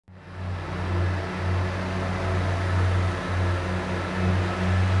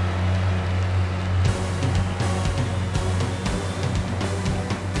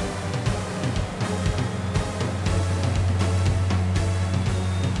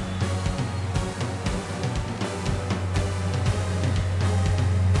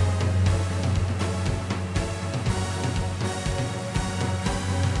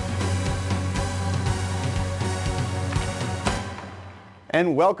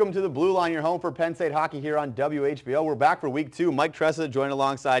And welcome to the Blue Line, your home for Penn State hockey here on WHVL. We're back for week 2. Mike Tressa joined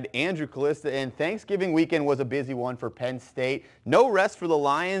alongside Andrew Kalista, and Thanksgiving weekend was a busy one for Penn State. No rest for the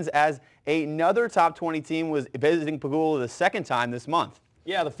Lions as another top 20 team was visiting Pegula the second time this month.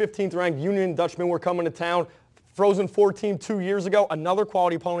 Yeah, the 15th ranked Union Dutchmen were coming to town. Frozen Four team 2 years ago, another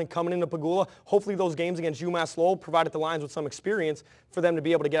quality opponent coming into Pegula. Hopefully those games against UMass Lowell provided the Lions with some experience for them to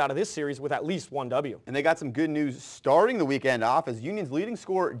be able to get out of this series with at least one W. And they got some good news starting the weekend off as Union's leading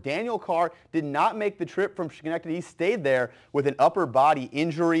scorer Daniel Carr did not make the trip from Schenectady. He stayed there with an upper body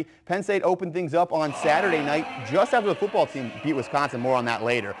injury. Penn State opened things up on Saturday night just after the football team beat Wisconsin. More on that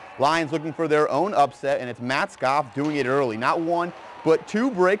later. Lions looking for their own upset, and it's Matt Scoff doing it early. Not one, but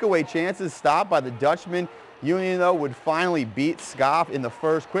 2 breakaway chances stopped by the Dutchman. Union, though, would finally beat Scoff in the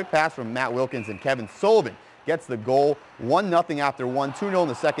first. Quick pass from Matt Wilkins, and Kevin Sullivan gets the goal. 1-0 after 1, 2-0 in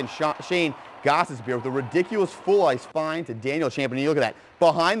the second. Shane Gossesbeer with a ridiculous full ice fine to Daniel Champion. You look at that.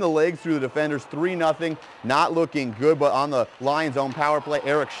 Behind the legs through the defenders, 3-0. Not looking good, but on the Lions' own power play,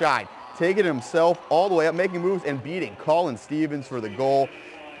 Eric Scheid taking it himself all the way up, making moves and beating Colin Stevens for the goal.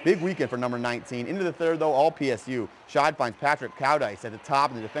 Big weekend for number 19. Into the third, though, all PSU. Scheid finds Patrick Cowdice at the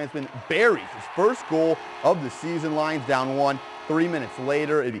top, and the defenseman buries his first goal of the season. Lions down 1. 3 minutes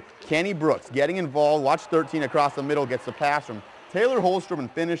later, it'd be Kenny Brooks getting involved. Watch 13 across the middle, gets the pass from Taylor Holstrom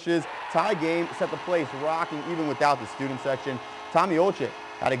and finishes. Tie game, set the place rocking even without the student section. Tommy Olczyk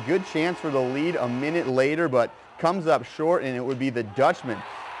had a good chance for the lead a minute later, but comes up short, and it would be the Dutchman.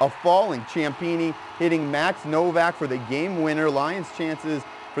 A falling Ciampini hitting Max Novak for the game winner. Lions' chances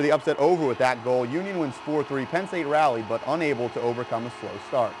for the upset over with that goal. Union wins 4-3. Penn State rallied, but unable to overcome a slow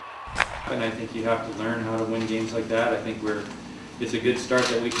start. And I think you have to learn how to win games like that. I think it's a good start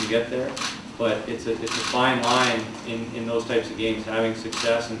that we can get there, but it's a fine line in those types of games, having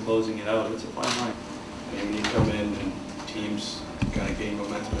success and closing it out. It's a fine line. I mean, when you come in and teams kind of gain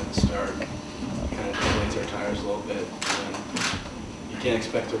momentum at the start, it kind of deflates our tires a little bit. And you can't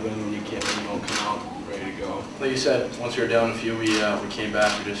expect to win when you don't come out ready to go. Like you said, once we were down a few, we came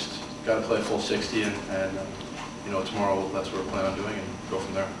back. We just got to play full 60, and tomorrow that's what we're planning on doing, and go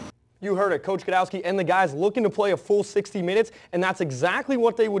from there. You heard it, Coach Godowski and the guys looking to play a full 60 minutes, and that's exactly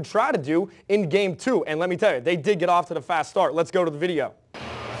what they would try to do in Game 2. And let me tell you, they did get off to the fast start. Let's go to the video.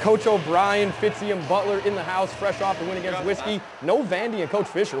 Coach O'Brien, Fitzy, and Butler in the house, fresh off the win against Whiskey. No Vandy and Coach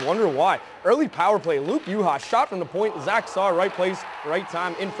Fisher. Wonder why. Early power play. Luke Uhas shot from the point. Zach Saw, right place, right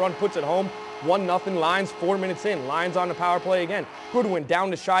time, in front, puts it home. 1-0 Lions, 4 minutes in. Lions on the power play again. Goodwin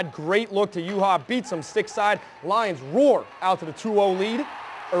down to Scheid. Great look to Uhas. Beats him stick side. Lions roar out to the 2-0 lead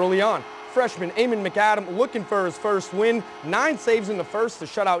early on. Freshman Eamon McAdam looking for his first win. 9 saves in the first to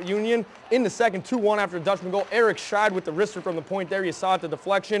shut out Union. In the second, 2-1 after the Dutchman goal. Eric Scheid with the wrister from the point there. You saw it, the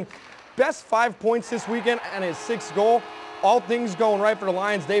deflection. Best 5 points this weekend and his 6th goal. All things going right for the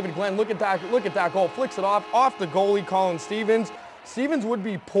Lions. David Glenn, look at that goal. Flicks it off the goalie, Colin Stevens. Stevens would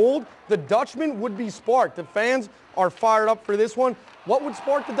be pulled. The Dutchman would be sparked. The fans are fired up for this one. What would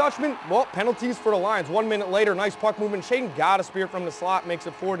spark the Dutchman? Well, penalties for the Lions. 1 minute later, nice puck movement. Shaden Gottesbeer from the slot makes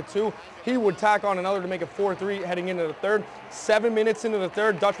it 4-2. He would tack on another to make it 4-3 heading into the third. 7 minutes into the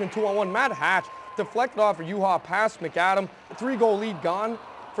third, Dutchman 2-on-1. Matt Hatch deflected off for Uhas, past McAdam. A 3-goal lead gone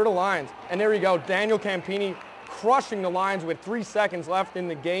for the Lions. And there you go, Daniel Campini crushing the Lions with 3 seconds left in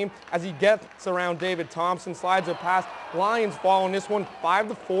the game as he gets around David Thompson, slides it past. Lions fall in this one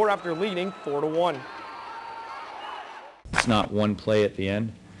 5-4 after leading 4-1. It's not one play at the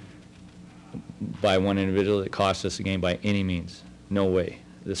end by one individual that cost us the game by any means. No way.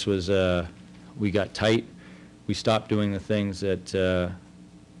 This was, we got tight. We stopped doing the things that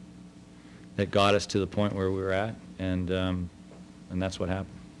got us to the point where we were at, and that's what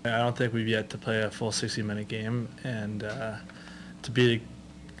happened. I don't think we've yet to play a full 60-minute game, and to beat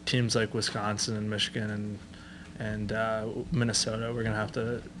teams like Wisconsin and Michigan and Minnesota, we're going to have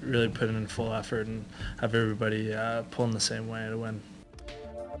to really put in full effort and have everybody pulling the same way to win.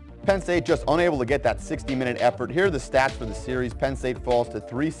 Penn State just unable to get that 60-minute effort. Here are the stats for the series. Penn State falls to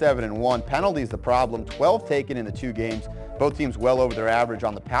 3-7-1. Penalties the problem, 12 taken in the 2 games. Both teams well over their average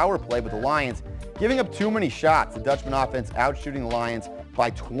on the power play, but the Lions giving up too many shots. The Dutchman offense outshooting the Lions by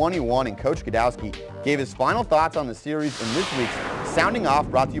 21, and Coach Godowski gave his final thoughts on the series in this week's Sounding Off,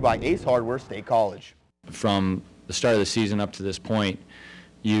 brought to you by Ace Hardware State College. From the start of the season up to this point,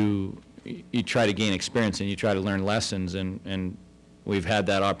 you try to gain experience and you try to learn lessons, and we've had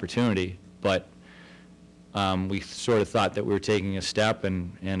that opportunity, but we sort of thought that we were taking a step,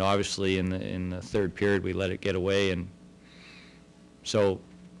 and obviously in the third period we let it get away, and so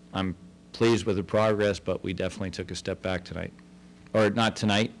I'm pleased with the progress, but we definitely took a step back tonight. Or not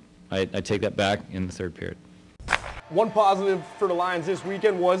tonight, I take that back, in the third period. One positive for the Lions this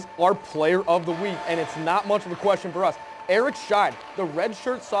weekend was our player of the week, and it's not much of a question for us. Eric Scheid, the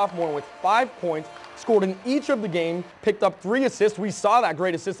redshirt sophomore with 5 points, scored in each of the game, picked up 3 assists. We saw that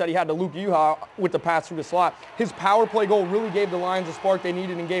great assist that he had to Luke Yuha with the pass through the slot. His power play goal really gave the Lions the spark they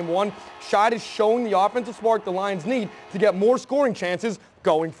needed in game 1. Scheid is showing the offensive spark the Lions need to get more scoring chances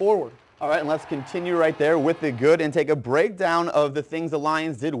going forward. All right, and let's continue right there with the good and take a breakdown of the things the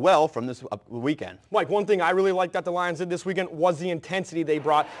Lions did well from this weekend. Mike, one thing I really liked that the Lions did this weekend was the intensity they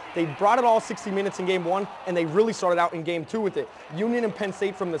brought. They brought it all 60 minutes in game 1, and they really started out in game 2 with it. Union and Penn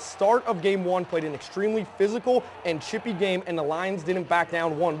State from the start of game 1 played an extremely physical and chippy game, and the Lions didn't back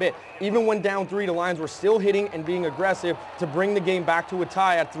down one bit. Even when down 3, the Lions were still hitting and being aggressive to bring the game back to a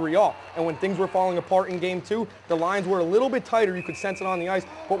tie at 3-all. And when things were falling apart in game 2, the Lions were a little bit tighter. You could sense it on the ice,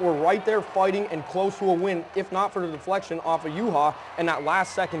 but were right there fighting and close to a win, if not for the deflection off of Yuha and that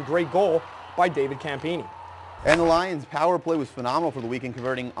last-second great goal by David Campini. And the Lions' power play was phenomenal for the weekend,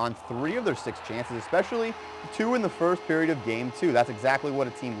 converting on 3 of their 6 chances, especially 2 in the first period of game 2. That's exactly what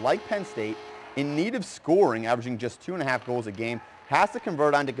a team like Penn State, in need of scoring, averaging just 2.5 goals a game, has to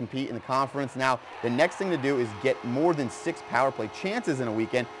convert on to compete in the conference. Now, the next thing to do is get more than 6 power play chances in a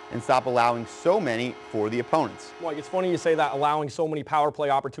weekend and stop allowing so many for the opponents. Mike, it's funny you say that, allowing so many power play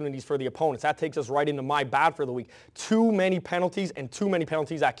opportunities for the opponents. That takes us right into my bad for the week. Too many penalties, and too many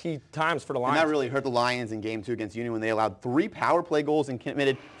penalties at key times for the Lions. And that really hurt the Lions in game 2 against Union when they allowed 3 power play goals and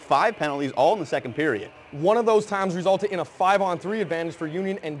committed 5 penalties all in the second period. One of those times resulted in a 5-on-3 advantage for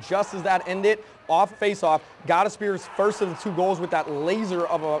Union, and just as that ended, off face-off, Godespier's first of the 2 goals with that laser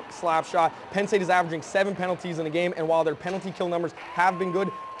of a slap shot. Penn State is averaging 7 penalties in the game, and while their penalty kill numbers have been good,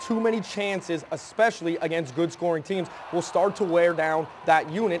 too many chances, especially against good scoring teams, will start to wear down that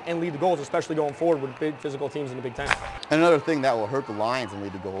unit and lead to goals, especially going forward with big physical teams in the Big Ten. Another thing that will hurt the Lions and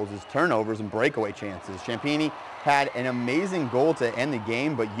lead to goals is turnovers and breakaway chances. Campini had an amazing goal to end the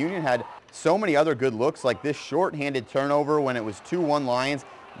game, but Union had so many other good looks, like this short-handed turnover when it was 2-1 Lions.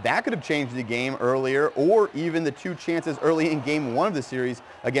 That could have changed the game earlier, or even the 2 chances early in game 1 of the series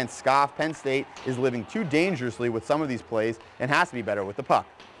against Scoff. Penn State is living too dangerously with some of these plays and has to be better with the puck.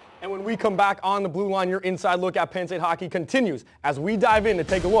 And when we come back on the Blue Line, your inside look at Penn State hockey continues as we dive in to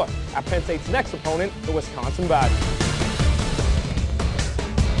take a look at Penn State's next opponent, the Wisconsin Badgers.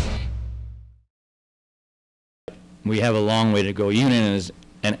 We have a long way to go. Union is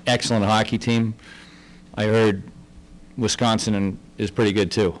an excellent hockey team. I heard Wisconsin is pretty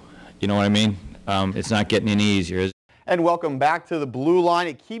good too. You know what I mean? It's not getting any easier. And welcome back to the Blue Line.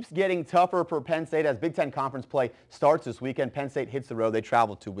 It keeps getting tougher for Penn State as Big Ten Conference play starts this weekend. Penn State hits the road. They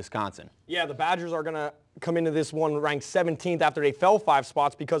travel to Wisconsin. Yeah, the Badgers are going to come into this one ranked 17th after they fell 5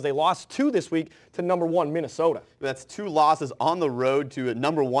 spots because they lost 2 this week to number 1 Minnesota. That's 2 losses on the road to a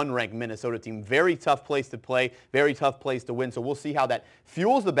number 1 ranked Minnesota team. Very tough place to play, very tough place to win. So we'll see how that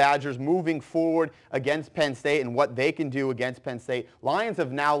fuels the Badgers moving forward against Penn State and what they can do against Penn State. Lions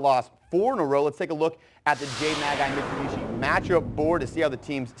have now lost 4 in a row. Let's take a look at the J. Magai Mitsubishi matchup board to see how the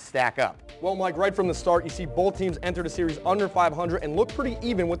teams stack up. Well, Mike, right from the start, you see both teams enter the series under 500 and look pretty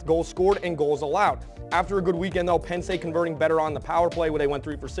even with goals scored and goals allowed. After a good weekend, though, Penn State converting better on the power play where they went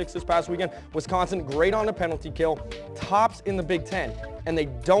 3 for 6 this past weekend. Wisconsin great on the penalty kill, tops in the Big Ten, and they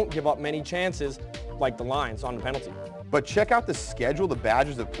don't give up many chances like the Lions on the penalty. But check out the schedule the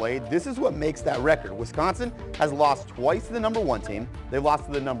Badgers have played. This is what makes that record. Wisconsin has lost twice to the number 1 team. They've lost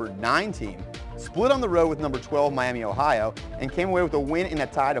to the number 9 team, split on the road with number 12 Miami, Ohio, and came away with a win in a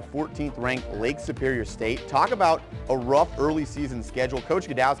tie to 14th ranked Lake Superior State. Talk about a rough early season schedule. Coach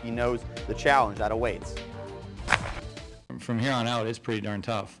Godowski knows the challenge that awaits. From here on out, it's pretty darn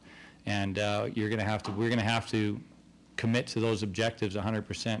tough, and we're going to have to commit to those objectives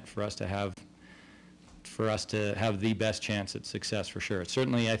 100% for us to have the best chance at success for sure.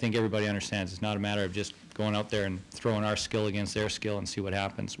 Certainly, I think everybody understands it's not a matter of just going out there and throwing our skill against their skill and see what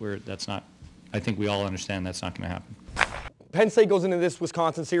happens. I think we all understand that's not going to happen. Penn State goes into this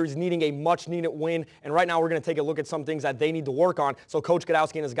Wisconsin series needing a much-needed win, and right now we're going to take a look at some things that they need to work on so Coach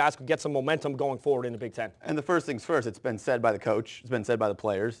Godowski and his guys could get some momentum going forward in the Big Ten. And the first things first, it's been said by the coach, it's been said by the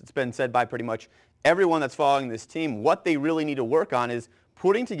players, it's been said by pretty much everyone that's following this team. What they really need to work on is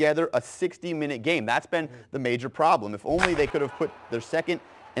putting together a 60-minute game. That's been the major problem. If only they could have put their second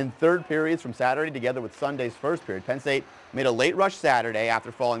and third periods from Saturday together with Sunday's first period. Penn State made a late rush Saturday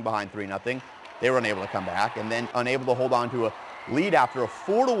after falling behind 3-0. They were unable to come back, and then unable to hold on to a lead after a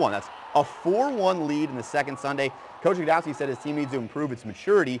 4-1. That's a 4-1 lead in the second Sunday. Coach Godowski said his team needs to improve its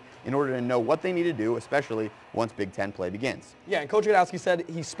maturity in order to know what they need to do, especially once Big Ten play begins. Yeah, and Coach Godowski said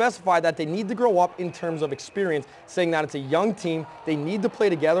he specified that they need to grow up in terms of experience, saying that it's a young team, they need to play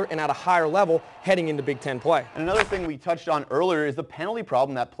together and at a higher level heading into Big Ten play. And another thing we touched on earlier is the penalty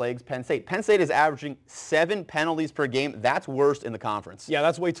problem that plagues Penn State. Penn State is averaging 7 penalties per game. That's worst in the conference. Yeah,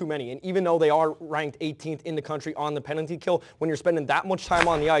 that's way too many. And even though they are ranked 18th in the country on the penalty kill, when you're spending that much time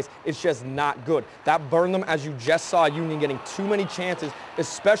on the ice, it's just not good. That burned them, as you just saw, Union getting too many chances,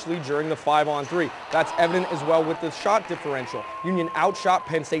 especially during the 5-on-3. That's evident as well with the shot differential. Union outshot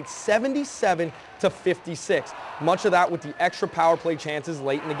Penn State 77-56. Much of that with the extra power play chances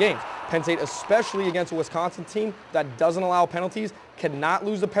late in the games. Penn State, especially against a Wisconsin team that doesn't allow penalties, cannot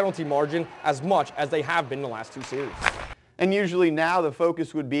lose the penalty margin as much as they have been in the last 2 series. And usually now the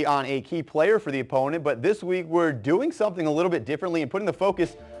focus would be on a key player for the opponent, but this week we're doing something a little bit differently and putting the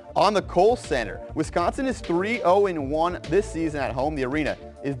focus on the Kohl Center. Wisconsin is 3-0-1 this season at home. The arena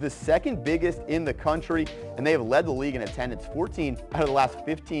is the second biggest in the country, and they have led the league in attendance 14 out of the last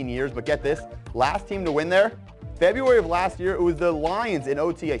 15 years. But get this, last team to win there, February of last year, it was the Lions in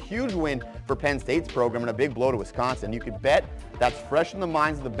OT, a huge win for Penn State's program and a big blow to Wisconsin. You could bet that's fresh in the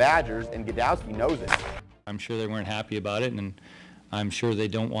minds of the Badgers, and Godowski knows it. I'm sure they weren't happy about it, and I'm sure they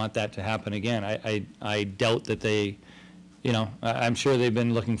don't want that to happen again. I doubt that they, you know, I'm sure they've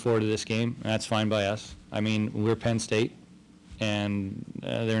been looking forward to this game, and that's fine by us. I mean, we're Penn State, and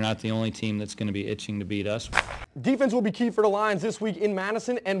they're not the only team that's going to be itching to beat us. Defense will be key for the Lions this week in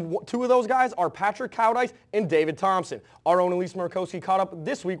Madison, and 2 of those guys are Patrick Cowdice and David Thompson. Our own Elise Murkowski caught up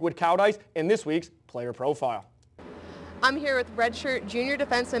this week with Cowdice in this week's Player Profile. I'm here with redshirt junior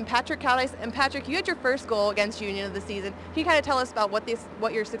defenseman Patrick Cowdice. And Patrick, you had your first goal against Union of the season. Can you kind of tell us about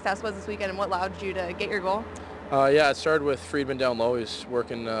what your success was this weekend and what allowed you to get your goal? Yeah, it started with Friedman down low. He was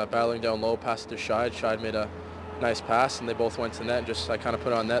working, battling down low, passed to Scheid. Scheid made a nice pass, and they both went to net. I kind of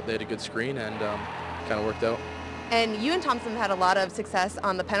put on net. They had a good screen, and kind of worked out. And you and Thompson had a lot of success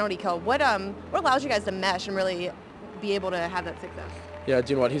on the penalty kill. What allows you guys to mesh and really be able to have that success? Yeah, do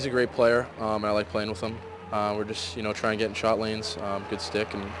you know what? He's a great player. I like playing with him. We're just, trying to get in shot lanes, good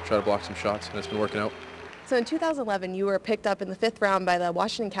stick, and try to block some shots, and it's been working out. So in 2011, you were picked up in the 5th round by the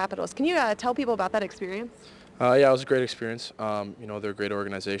Washington Capitals. Can you tell people about that experience? Yeah, it was a great experience. They're a great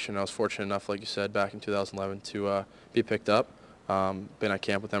organization. I was fortunate enough, like you said, back in 2011 to be picked up. Been at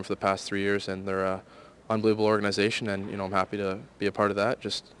camp with them for the past 3 years, and they're an unbelievable organization, and I'm happy to be a part of that.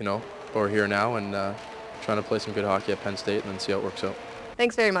 Just, we're here now and trying to play some good hockey at Penn State and then see how it works out.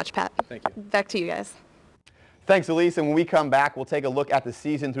 Thanks very much, Pat. Thank you. Back to you guys. Thanks, Elise. And when we come back, we'll take a look at the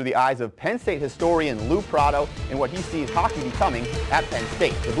season through the eyes of Penn State historian Lou Prado and what he sees hockey becoming at Penn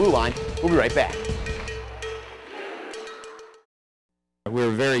State. The Blue Line will be right back. We're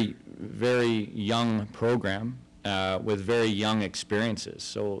a very, very young program with very young experiences.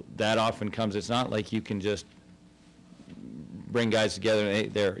 So that often comes, it's not like you can just bring guys together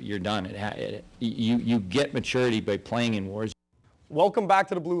and hey, you're done. You get maturity by playing in wars. Welcome back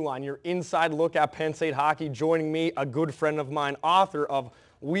to the Blue Line, your inside look at Penn State hockey. Joining me, a good friend of mine, author of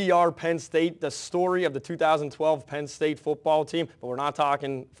We Are Penn State, the story of the 2012 Penn State football team. But we're not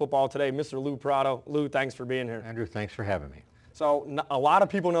talking football today. Mr. Lou Prado. Lou, thanks for being here. Andrew, thanks for having me. So a lot of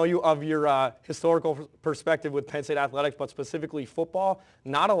people know you of your historical perspective with Penn State athletics, but specifically football.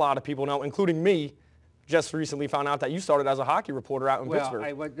 Not a lot of people know, including me, just recently found out that you started as a hockey reporter out in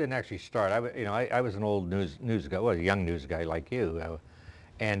Pittsburgh. Well, I didn't actually start. I was an old news guy, well, a young news guy like you.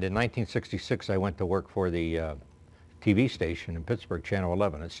 And in 1966, I went to work for the TV station in Pittsburgh, Channel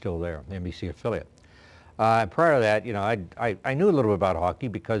 11. It's still there, the NBC affiliate. Prior to that, I knew a little bit about hockey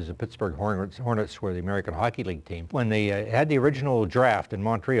because the Pittsburgh Hornets were the American Hockey League team. When they had the original draft in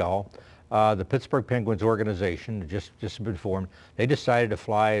Montreal, the Pittsburgh Penguins organization, just been formed, they decided to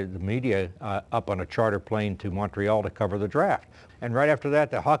fly the media up on a charter plane to Montreal to cover the draft. And right after that,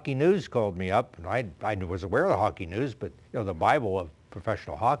 the Hockey News called me up. And I was aware of the Hockey News, but the Bible of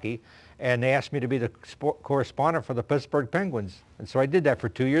professional hockey. And they asked me to be the correspondent for the Pittsburgh Penguins. And so I did that for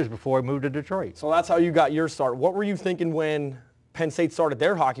 2 years before I moved to Detroit. So that's how you got your start. What were you thinking when Penn State started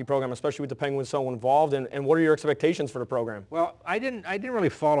their hockey program, especially with the Penguins so involved, and what are your expectations for the program? Well, I didn't really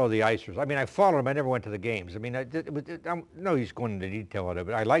follow the Icers. I mean, I followed them. I never went to the games. I mean, I'm no use going into detail on it,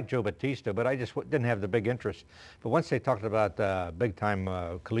 but I liked Joe Batista, but I just didn't have the big interest. But once they talked about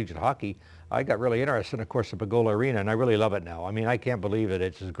big-time collegiate hockey, I got really interested in, of course, the Pegula Arena, and I really love it now. I mean, I can't believe that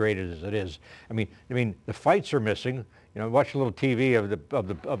it's as great as it is. I mean, the fights are missing. You know, watch a little TV of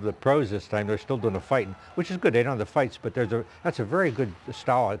the pros this time. They're still doing the fighting, which is good. They don't have the fights, but that's a very good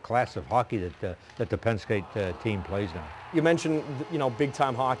style, class of hockey that the Penn State team plays now. You mentioned, you know,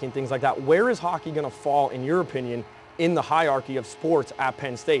 big-time hockey and things like that. Where is hockey going to fall, in your opinion, in the hierarchy of sports at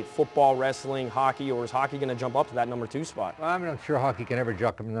Penn State? Football, wrestling, hockey, or is hockey going to jump up to that number 2 spot? Well, I'm not sure hockey can ever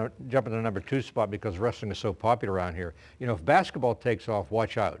jump in the number 2 spot because wrestling is so popular around here. You know, if basketball takes off,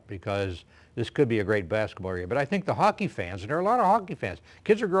 watch out, because this could be a great basketball area. But I think the hockey fans, and there are a lot of hockey fans,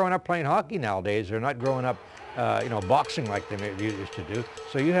 kids are growing up playing hockey nowadays. They're not growing up, you know, boxing like they used to do.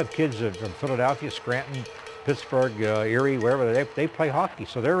 So you have kids from Philadelphia, Scranton, Pittsburgh, Erie, wherever, they play hockey,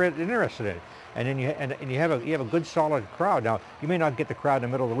 so they're interested in it. And then you have a good solid crowd. Now, you may not get the crowd in the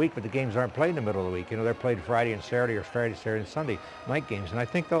middle of the week, but the games aren't played in the middle of the week. You know, they're played Friday and Saturday, or Friday, Saturday and Sunday night games. And I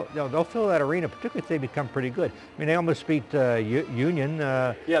think they'll fill that arena, particularly if they become pretty good. I mean, they almost beat Union.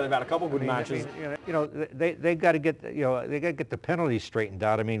 Yeah, they've had a couple good matches. You know, they got to get the penalties straightened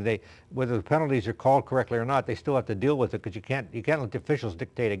out. I mean, whether the penalties are called correctly or not, they still have to deal with it because you can't let the officials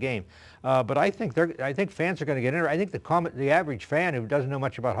dictate a game. But I think fans are going to get in. I think the average fan who doesn't know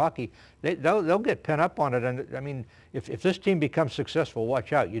much about hockey, they'll get pent up on it. And I mean, if this team becomes successful,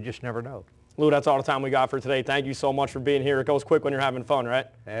 watch out. You just never know. Lou, that's all the time we got for today. Thank you so much for being here. It goes quick when you're having fun, right?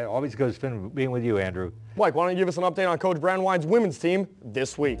 It always goes fun being with you, Andrew. Mike, why don't you give us an update on Coach Brandwine's women's team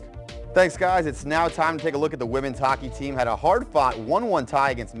this week? Thanks, guys. It's now time to take a look at the women's hockey team. Had a hard-fought 1-1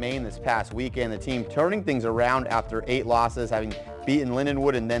 tie against Maine this past weekend. The team turning things around after 8 losses, having beaten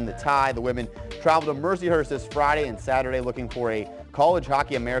Lindenwood and then the tie. The women traveled to Mercyhurst this Friday and Saturday looking for a College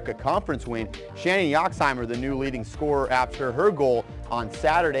Hockey America Conference win. Shannon Yoxheimer, the new leading scorer after her goal on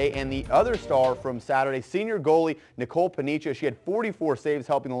Saturday, and the other star from Saturday, senior goalie Nicole Panicha. She had 44 saves,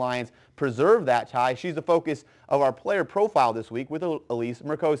 helping the Lions preserve that tie. She's the focus of our player profile this week with Elise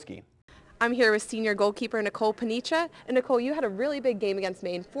Murkowski. I'm here with senior goalkeeper Nicole Panicha. And Nicole, you had a really big game against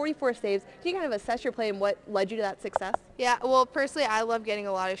Maine, 44 saves. Can you kind of assess your play and what led you to that success? Yeah, well, personally, I love getting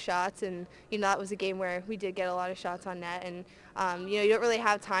a lot of shots, and you know that was a game where we did get a lot of shots on net, and you know, you don't really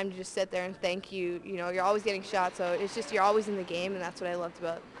have time to just sit there and thank you. You know, you're always getting shots, so it's just you're always in the game, and that's what I loved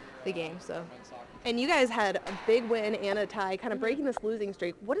about the game. So. And you guys had a big win and a tie, kind of breaking this losing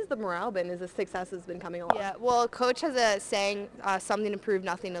streak. What has the morale been as the success has been coming along? Yeah, well, Coach has a saying, something to prove,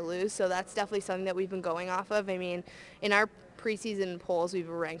 nothing to lose, so that's definitely something that we've been going off of. I mean, in our preseason polls, we've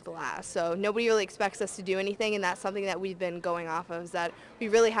ranked last, so nobody really expects us to do anything, and that's something that we've been going off of, is that we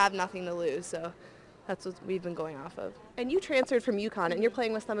really have nothing to lose, so that's what we've been going off of. And you transferred from UConn, and you're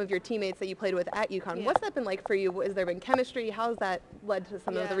playing with some of your teammates that you played with at UConn. Yeah. What's that been like for you? Has there been chemistry? How's that led to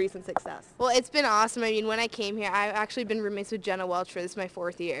some of the recent success? Well, it's been awesome. I mean, when I came here, I've actually been roommates with Jenna Welch for this is my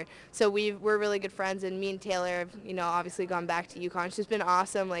 4th year. So we're really good friends, and me and Taylor have, you know, obviously gone back to UConn. It's just been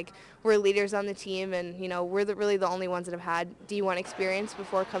awesome. Like, we're leaders on the team, and, you know, we're really the only ones that have had D1 experience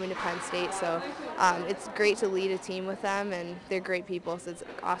before coming to Penn State. So it's great to lead a team with them, and they're great people, so it's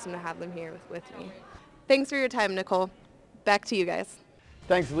awesome to have them here with me. Thanks for your time, Nicole. Back to you guys.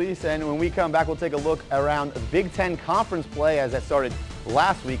 Thanks, Lisa. And when we come back, we'll take a look around Big Ten Conference play as that started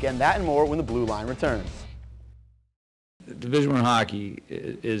last weekend. That and more when the Blue Line returns. Division I hockey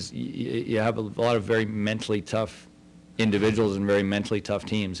is you have a lot of very mentally tough individuals and very mentally tough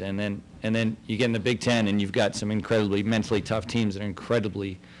teams, and then you get in the Big Ten and you've got some incredibly mentally tough teams that are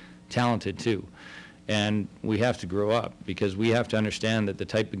incredibly talented too. And we have to grow up because we have to understand that the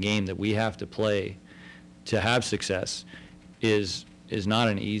type of game that we have to play to have success is not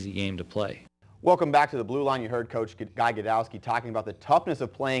an easy game to play. Welcome back to the Blue Line. You heard Coach Guy Godowski talking about the toughness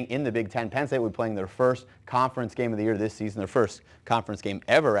of playing in the Big Ten. Penn State will be playing their first conference game of the year this season, their first conference game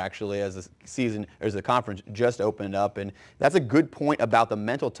ever, actually, as the conference just opened up. And that's a good point about the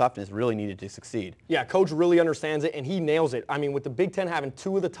mental toughness really needed to succeed. Yeah, Coach really understands it, and he nails it. I mean, with the Big Ten having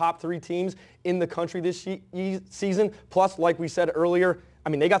 2 of the top 3 teams in the country this season, plus, like we said earlier, I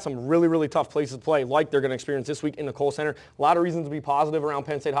mean, they got some really, really tough places to play, like they're going to experience this week in the Kohl Center. A lot of reasons to be positive around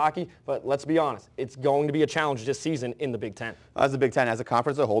Penn State hockey, but let's be honest, it's going to be a challenge this season in the Big Ten. As the Big Ten, as a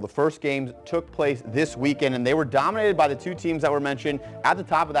conference as a whole, the first games took place this weekend, and they were dominated by the 2 teams that were mentioned at the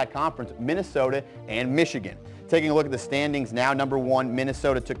top of that conference, Minnesota and Michigan. Taking a look at the standings now, number 1,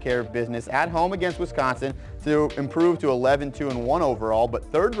 Minnesota took care of business at home against Wisconsin to improve to 11-2-1 overall,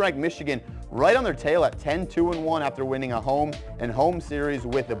 but third-ranked Michigan right on their tail at 10-2-1 after winning a home series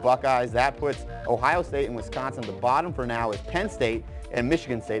with the Buckeyes. That puts Ohio State and Wisconsin at the bottom for now, as Penn State and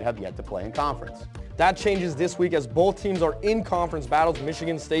Michigan State have yet to play in conference. That changes this week as both teams are in conference battles.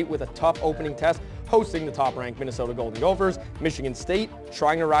 Michigan State with a tough opening test, hosting the top-ranked Minnesota Golden Gophers. Michigan State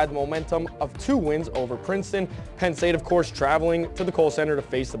trying to ride the momentum of 2 wins over Princeton. Penn State, of course, traveling to the Kohl Center to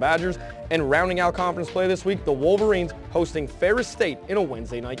face the Badgers. And rounding out conference play this week, the Wolverines hosting Ferris State in a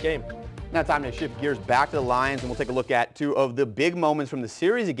Wednesday night game. Now time to shift gears back to the Lions, and we'll take a look at 2 of the big moments from the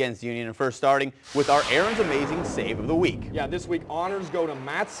series against Union, and first starting with our Aaron's Amazing Save of the Week. Yeah, this week honors go to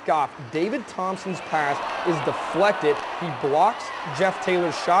Matt Scoff. David Thompson's pass is deflected. He blocks Jeff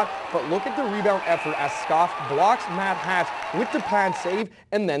Taylor's shot, but look at the rebound effort as Scoff blocks Matt Hatch with the pad save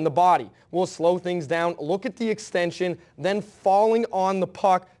and then the body. We'll slow things down. Look at the extension, then falling on the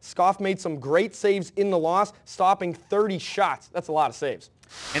puck. Scoff made some great saves in the loss, stopping 30 shots. That's a lot of saves.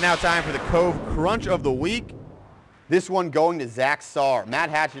 And now time for the Cove Crunch of the Week. This one going to Zach Saar. Matt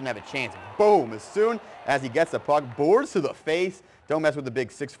Hatch didn't have a chance. Boom! As soon as he gets the puck, boards to the face. Don't mess with the big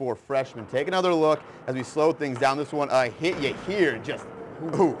 6'4" freshman. Take another look as we slow things down. This one, a hit you hear. Just,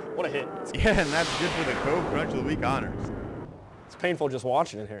 ooh. What a hit. Yeah, and that's good for the Cove Crunch of the Week honors. It's painful just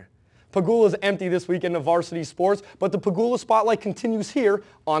watching it here. Pegula's empty this week in the varsity sports, but the Pegula Spotlight continues here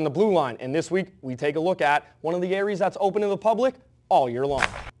on the Blue Line. And this week, we take a look at one of the areas that's open to the public all year long.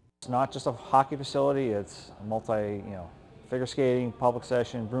 It's not just a hockey facility, it's multi, figure skating, public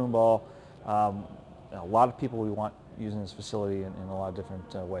session, broom ball. A lot of people we want using this facility in a lot of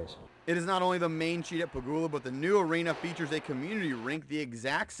different ways. It is not only the main sheet at Pegula, but the new arena features a community rink the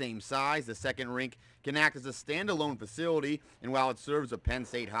exact same size. The second rink can act as a standalone facility, and while it serves the Penn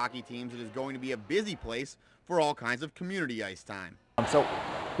State hockey teams, it is going to be a busy place for all kinds of community ice time. So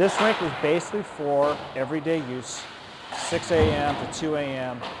this rink is basically for everyday use, 6 a.m. to 2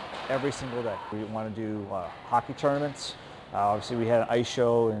 a.m. every single day. We want to do hockey tournaments. Obviously we had an ice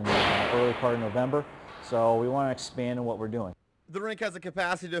show in the early part of November, so we want to expand on what we're doing. The rink has a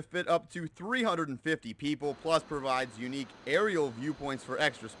capacity to fit up to 350 people, plus provides unique aerial viewpoints for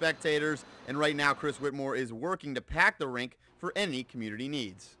extra spectators. And right now, Chris Whitmore is working to pack the rink for any community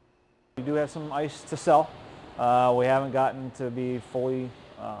needs. We do have some ice to sell. We haven't gotten to be fully,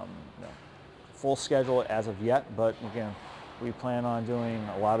 full schedule as of yet, but again, we plan on doing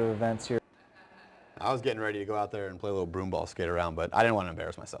a lot of events here. I was getting ready to go out there and play a little broom ball skate around, but I didn't want to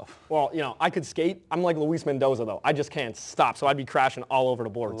embarrass myself. Well, I could skate. I'm like Luis Mendoza, though. I just can't stop, so I'd be crashing all over the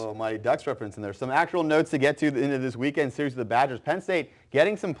boards. A little Mighty Ducks reference in there. Some actual notes to get to into this weekend series of the Badgers. Penn State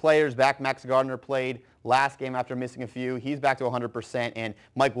getting some players back. Max Gardner played last game after missing a few. He's back to 100%. And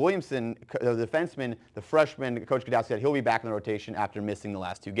Mike Williamson, the defenseman, the freshman, Coach Godowski said he'll be back in the rotation after missing the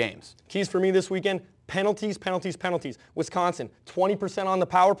last 2 games. Keys for me this weekend, penalties, penalties, penalties. Wisconsin, 20% on the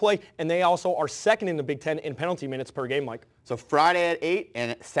power play, and they also are second in the Big Ten in penalty minutes per game, Mike. So Friday at 8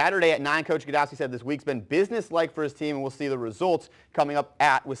 and Saturday at 9, Coach Godowski said this week's been business-like for his team, and we'll see the results coming up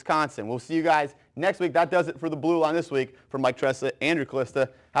at Wisconsin. We'll see you guys next week. That does it for the Blue Line this week. For Mike Tressa, Andrew Kalista,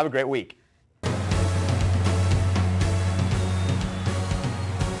 have a great week.